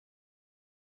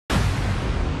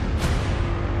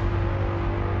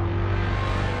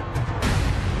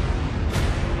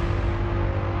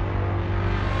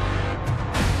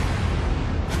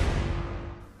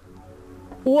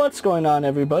What's going on,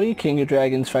 everybody?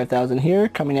 KingofDragons 5000 here,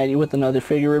 coming at you with another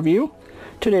figure review.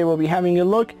 Today we'll be having a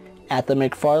look at the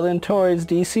McFarlane Toys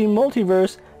DC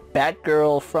Multiverse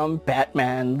Batgirl from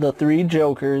Batman, the Three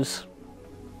Jokers.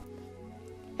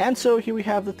 And so here we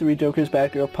have the Three Jokers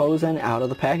Batgirl pose and out of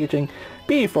the packaging.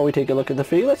 Before we take a look at the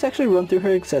figure, let's actually run through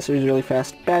her accessories really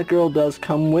fast. Batgirl does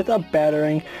come with a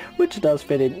batarang, which does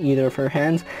fit in either of her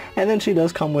hands, and then she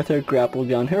does come with her grapple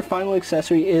gun. Her final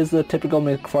accessory is the typical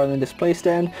McFarlane display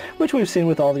stand, which we've seen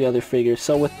with all the other figures.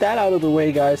 So with that out of the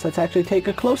way, guys, let's actually take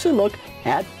a closer look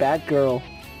at Batgirl.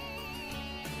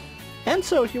 And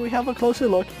so here we have a closer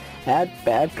look at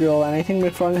Batgirl, and I think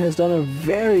McFarlane has done a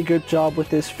very good job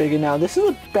with this figure. Now, this is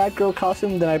a Batgirl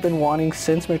costume that I've been wanting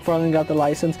since McFarlane got the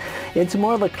license. It's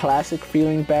more of a classic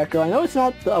feeling Batgirl. I know it's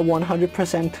not a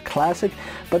 100% classic,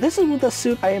 but this is the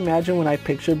suit I imagine when I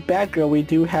picture Batgirl. We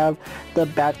do have the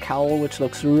bat cowl, which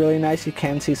looks really nice. You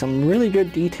can see some really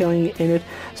good detailing in it,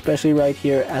 especially right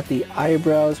here at the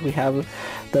eyebrows. We have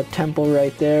the temple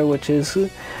right there, which is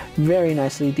very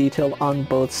nicely detailed on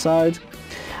both sides.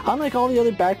 Unlike all the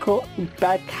other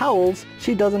bat cowls,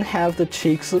 she doesn't have the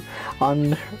cheeks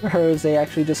on hers. They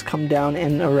actually just come down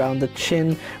and around the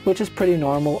chin, which is pretty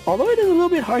normal. Although it is a little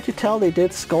bit hard to tell, they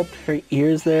did sculpt her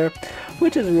ears there,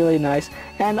 which is really nice.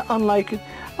 And unlike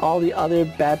all the other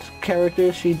bat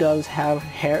characters, she does have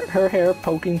her hair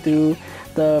poking through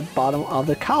the bottom of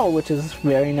the cowl, which is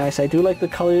very nice. I do like the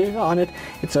color on it.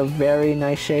 It's a very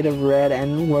nice shade of red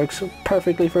and works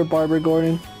perfectly for Barbara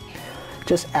Gordon.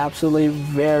 Just absolutely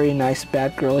very nice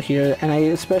Batgirl here, and I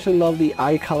especially love the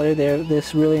eye color there,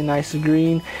 this really nice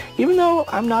green. Even though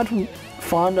I'm not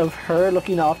fond of her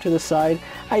looking off to the side,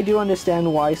 I do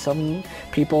understand why some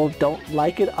people don't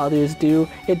like it, others do.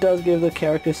 It does give the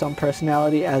character some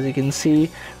personality, as you can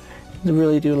see. I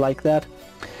really do like that.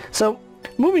 So,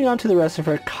 moving on to the rest of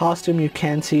her costume, you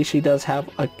can see she does have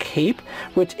a cape,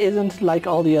 which isn't like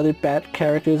all the other Bat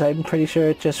characters. I'm pretty sure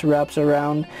it just wraps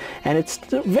around, and it's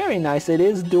very nice. It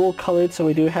is dual colored, so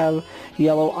we do have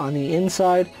yellow on the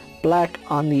inside, black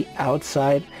on the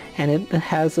outside, and it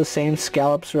has the same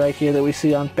scallops right here that we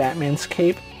see on Batman's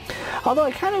cape. Although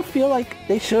I kind of feel like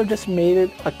they should have just made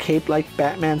it a cape like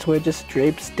Batman's, where it just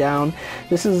drapes down.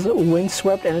 This is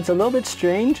windswept, and it's a little bit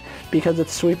strange because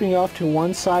it's sweeping off to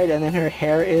one side and then her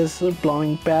hair is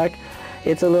blowing back.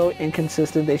 It's a little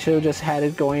inconsistent. They should have just had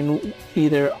it going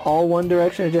either all one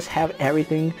direction or just have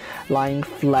everything lying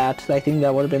flat. I think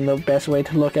that would have been the best way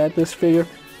to look at this figure.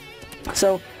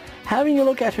 So, having a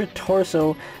look at her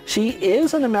torso, she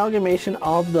is an amalgamation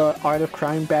of the Art of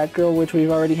Crime Batgirl, which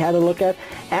we've already had a look at,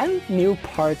 and new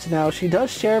parts. Now, she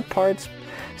does share parts,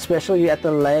 especially at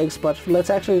the legs, but let's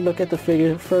actually look at the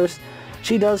figure first.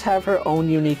 She does have her own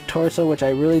unique torso, which I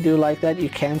really do like that. You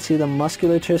can see the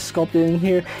musculature sculpted in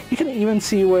here. You can even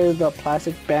see where the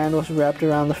plastic band was wrapped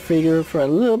around the figure for a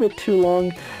little bit too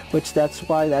long, which that's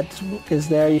why that is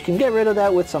there. You can get rid of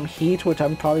that with some heat, which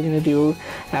I'm probably going to do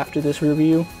after this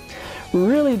review.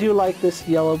 Really do like this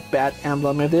yellow bat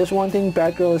emblem. If there's one thing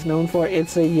Batgirl is known for,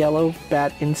 it's a yellow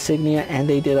bat insignia, and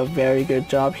they did a very good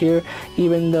job here.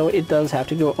 Even though it does have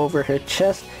to go over her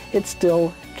chest, it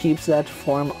still keeps that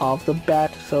form of the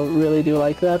bat, so really do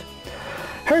like that.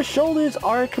 Her shoulders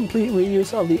are a complete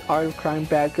reuse of the Art of Crime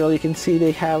Batgirl. You can see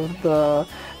they have the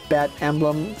bat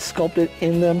emblem sculpted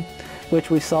in them, which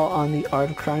we saw on the Art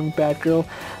of Crime Batgirl.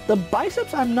 The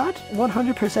biceps, I'm not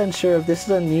 100% sure if this is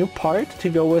a new part to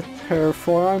go with her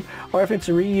forearm or if it's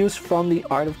reused from the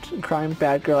Art of Crime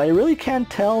Batgirl. I really can't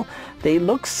tell. They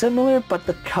look similar, but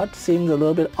the cut seems a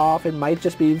little bit off. It might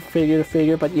just be figure to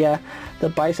figure, but yeah, the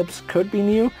biceps could be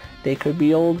new, they could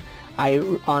be old.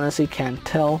 I honestly can't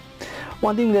tell.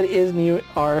 One thing that is new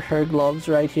are her gloves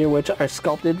right here, which are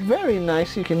sculpted very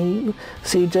nice. You can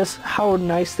see just how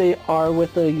nice they are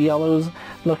with the yellows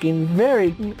looking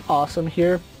very awesome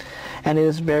here. And it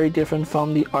is very different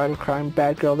from the Art of Crime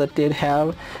Batgirl that did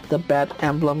have the bat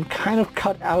emblem kind of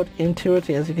cut out into it,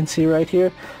 as you can see right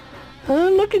here.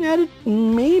 Looking at it,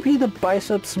 maybe the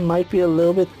biceps might be a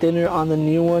little bit thinner on the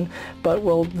new one, but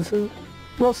we'll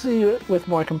see with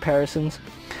more comparisons.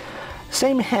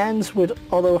 Same hands,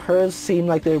 although hers seem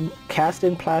like they're cast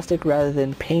in plastic rather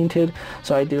than painted,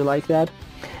 so I do like that.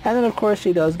 And then of course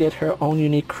she does get her own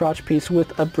unique crotch piece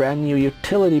with a brand new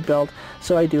utility belt,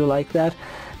 so I do like that.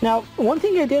 Now, one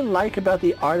thing I didn't like about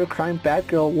the Art of Crime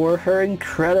Batgirl were her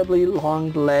incredibly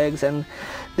long legs, and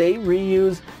they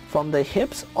reuse from the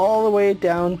hips all the way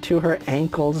down to her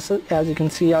ankles. As you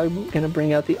can see, I'm going to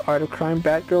bring out the Art of Crime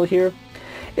Batgirl here.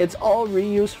 It's all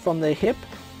reused from the hip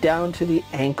down to the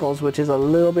ankles, which is a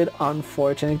little bit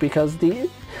unfortunate because the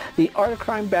Art of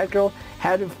Crime Batgirl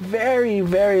had very,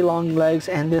 very long legs,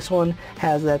 and this one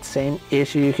has that same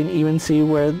issue. You can even see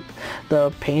where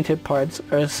the painted parts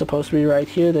are supposed to be right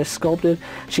here. They're sculpted.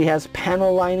 She has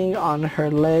panel lining on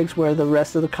her legs, where the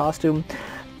rest of the costume,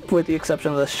 with the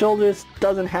exception of the shoulders,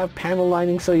 doesn't have panel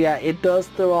lining. So yeah, it does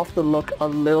throw off the look a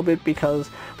little bit because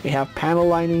we have panel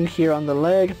lining here on the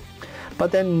leg,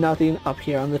 but then nothing up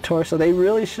here on the torso. They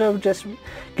really should have just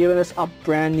given us a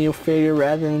brand new figure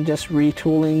rather than just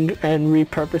retooling and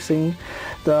repurposing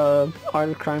the Art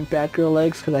of Crime Batgirl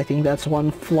legs, because I think that's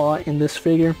one flaw in this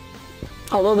figure.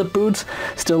 Although the boots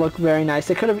still look very nice.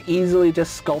 They could have easily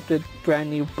just sculpted brand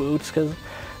new boots, because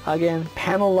again,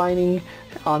 panel lining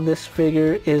on this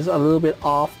figure is a little bit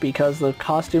off because the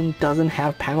costume doesn't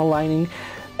have panel lining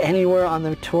anywhere on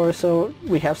the torso.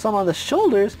 We have some on the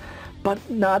shoulders, but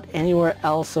not anywhere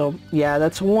else. So yeah,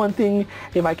 that's one thing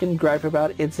if I can gripe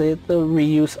about. It's the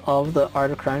reuse of the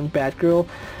Art of Crime Batgirl.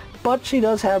 But she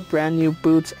does have brand new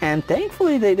boots, and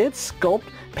thankfully they did sculpt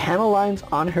panel lines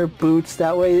on her boots.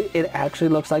 That way it actually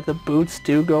looks like the boots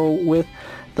do go with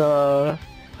the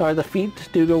feet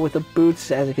do go with the boots.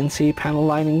 As you can see, panel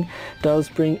lining does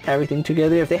bring everything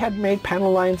together. If they had made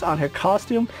panel lines on her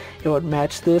costume, it would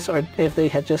match this, or if they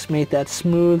had just made that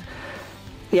smooth.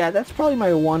 Yeah, that's probably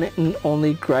my one and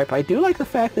only gripe. I do like the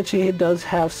fact that she does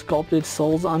have sculpted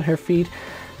soles on her feet,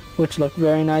 which look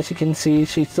very nice. You can see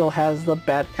she still has the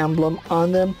bat emblem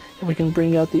on them. If we can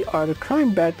bring out the Art of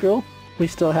Crime Batgirl, we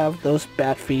still have those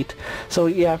bat feet. So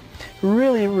yeah,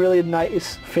 really, really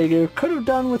nice figure. Could have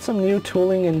done with some new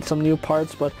tooling and some new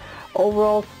parts, but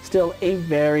overall, still a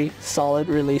very solid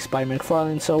release by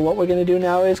McFarlane. So what we're going to do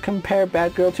now is compare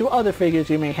Batgirl to other figures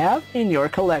you may have in your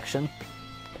collection.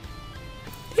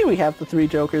 Here we have the Three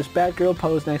Jokers Batgirl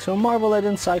posed next to a Marvel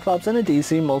Legends Cyclops and a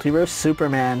DC Multiverse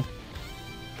Superman.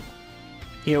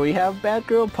 Here we have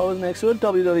Batgirl posed next to a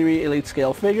WWE Elite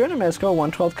Scale figure and a Mezco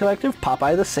 112 Collective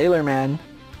Popeye the Sailor Man.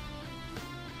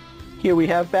 Here we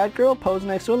have Batgirl posed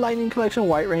next to a Lightning Collection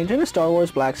White Range and a Star Wars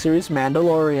Black Series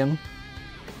Mandalorian.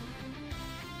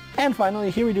 And finally,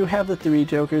 here we do have the Three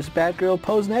Jokers Batgirl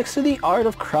posed next to the Art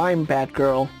of Crime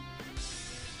Batgirl.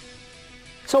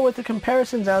 So with the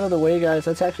comparisons out of the way, guys,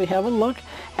 let's actually have a look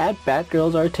at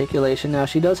Batgirl's articulation. Now,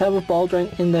 she does have a ball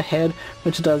joint in the head,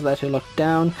 which does let her look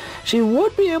down. She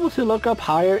would be able to look up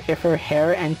higher if her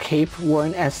hair and cape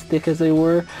weren't as thick as they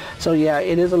were. So yeah,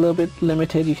 it is a little bit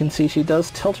limited. You can see she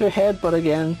does tilt her head, but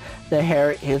again, the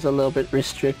hair is a little bit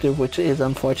restrictive, which is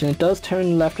unfortunate. It does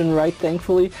turn left and right,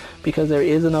 thankfully, because there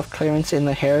is enough clearance in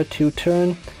the hair to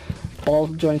turn. Ball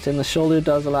joints in the shoulder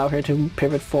does allow her to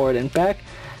pivot forward and back,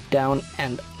 down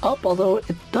and up, although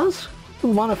it does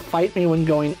want to fight me when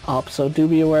going up, so do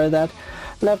be aware of that.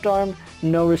 Left arm,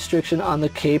 no restriction on the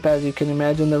cape. As you can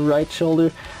imagine, the right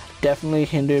shoulder definitely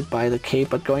hindered by the cape,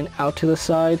 but going out to the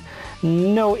side,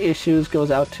 no issues, goes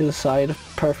out to the side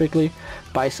perfectly.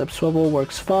 Bicep swivel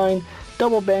works fine.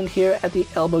 Double bend here at the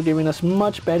elbow, giving us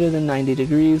much better than 90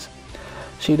 degrees.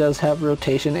 She does have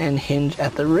rotation and hinge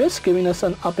at the wrist, giving us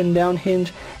an up and down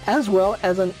hinge as well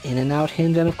as an in and out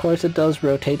hinge, and of course it does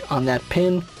rotate on that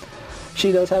pin.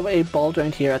 She does have a ball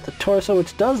joint here at the torso,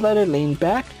 which does let her lean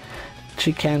back.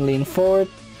 She can lean forward,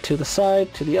 to the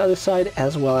side, to the other side,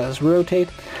 as well as rotate.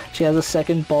 She has a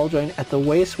second ball joint at the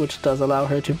waist, which does allow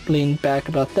her to lean back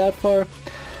about that far.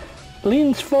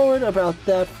 Leans forward about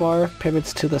that far,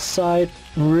 pivots to the side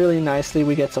really nicely.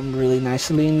 We get some really nice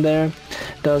lean there.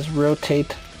 Does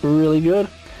rotate really good.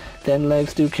 Then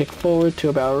legs do kick forward to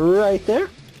about right there.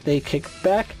 They kick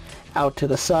back, out to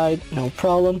the side, no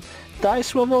problem. Thigh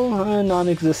swivel,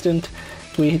 non-existent.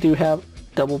 We do have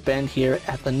double bend here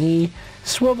at the knee.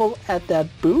 Swivel at that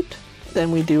boot.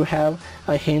 Then we do have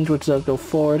a hinge which does go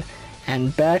forward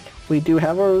and back. We do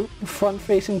have a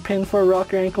front-facing pin for a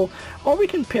rocker ankle, or we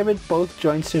can pivot both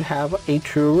joints to have a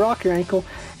true rocker ankle.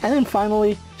 And then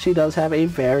finally, she does have a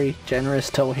very generous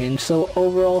toe hinge. So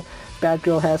overall,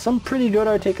 Batgirl has some pretty good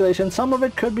articulation. Some of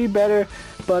it could be better,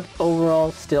 but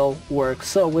overall still works.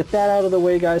 So with that out of the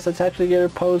way, guys, let's actually get her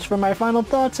posed for my final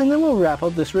thoughts, and then we'll wrap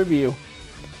up this review.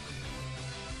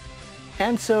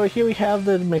 And so here we have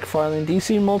the McFarlane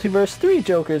DC Multiverse 3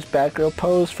 Jokers Batgirl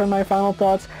pose for my final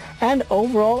thoughts. And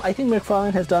overall, I think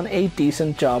McFarlane has done a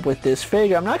decent job with this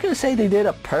figure. I'm not going to say they did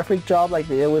a perfect job like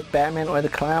they did with Batman or the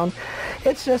Clown.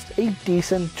 It's just a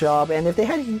decent job. And if they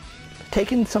had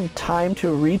taken some time to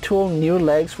retool new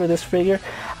legs for this figure,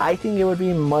 I think it would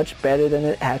be much better than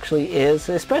it actually is,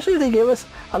 especially if they give us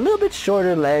a little bit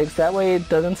shorter legs. That way it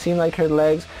doesn't seem like her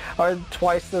legs are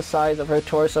twice the size of her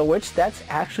torso, which that's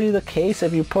actually the case.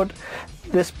 If you put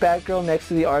this Batgirl next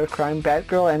to the Art of Crime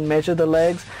Batgirl and measure the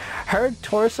legs, her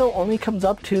torso only comes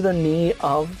up to the knee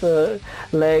of the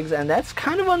legs, and that's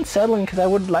kind of unsettling because I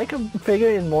would like a figure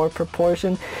in more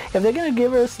proportion. If they're going to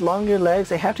give us longer legs,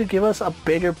 they have to give us a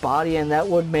bigger body, and that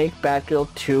would make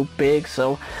Batgirl too big.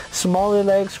 So smaller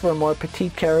legs for a more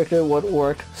petite character would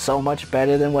work so much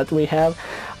better than what we have.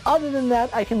 Other than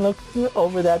that, I can look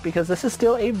over that because this is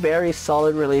still a very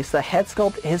solid release. The head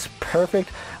sculpt is perfect,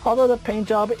 although the paint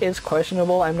job is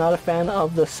questionable. I'm not a fan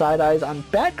of the side eyes on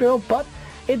Batgirl, but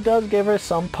it does give her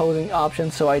some posing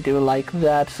options, so I do like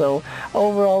that. So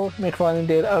overall, McFarlane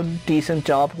did a decent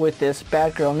job with this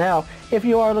Batgirl. Now, if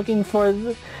you are looking for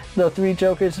the Three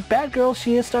Jokers Batgirl,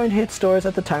 she is starting to hit stores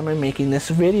at the time I'm making this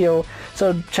video.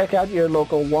 So check out your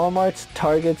local Walmarts,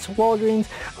 Targets, Walgreens,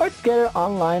 or get her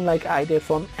online like I did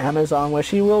from Amazon, where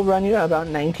she will run you about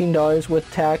 $19 with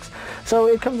tax. So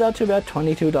it comes out to about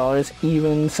 $22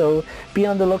 even. So be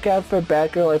on the lookout for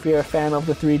Batgirl if you're a fan of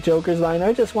the Three Jokers line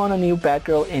or just want a new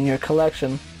Batgirl in your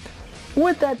collection.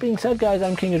 With that being said, guys,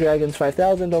 I'm KingofDragons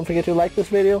 5000. Don't forget to like this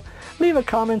video, leave a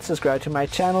comment, subscribe to my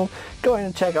channel, go ahead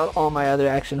and check out all my other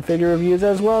action figure reviews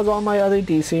as well as all my other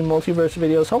DC Multiverse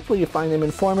videos. Hopefully you find them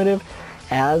informative.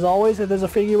 As always, if there's a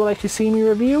figure you would like to see me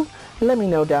review, let me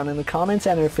know down in the comments,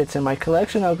 and if it fits in my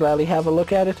collection, I'll gladly have a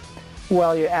look at it.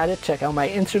 While you're at it, check out my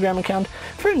Instagram account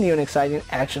for new and exciting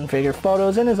action figure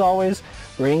photos, and as always,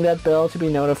 ring that bell to be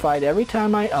notified every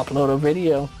time I upload a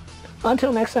video.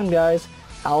 Until next time, guys,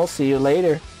 I'll see you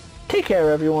later. Take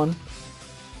care, everyone.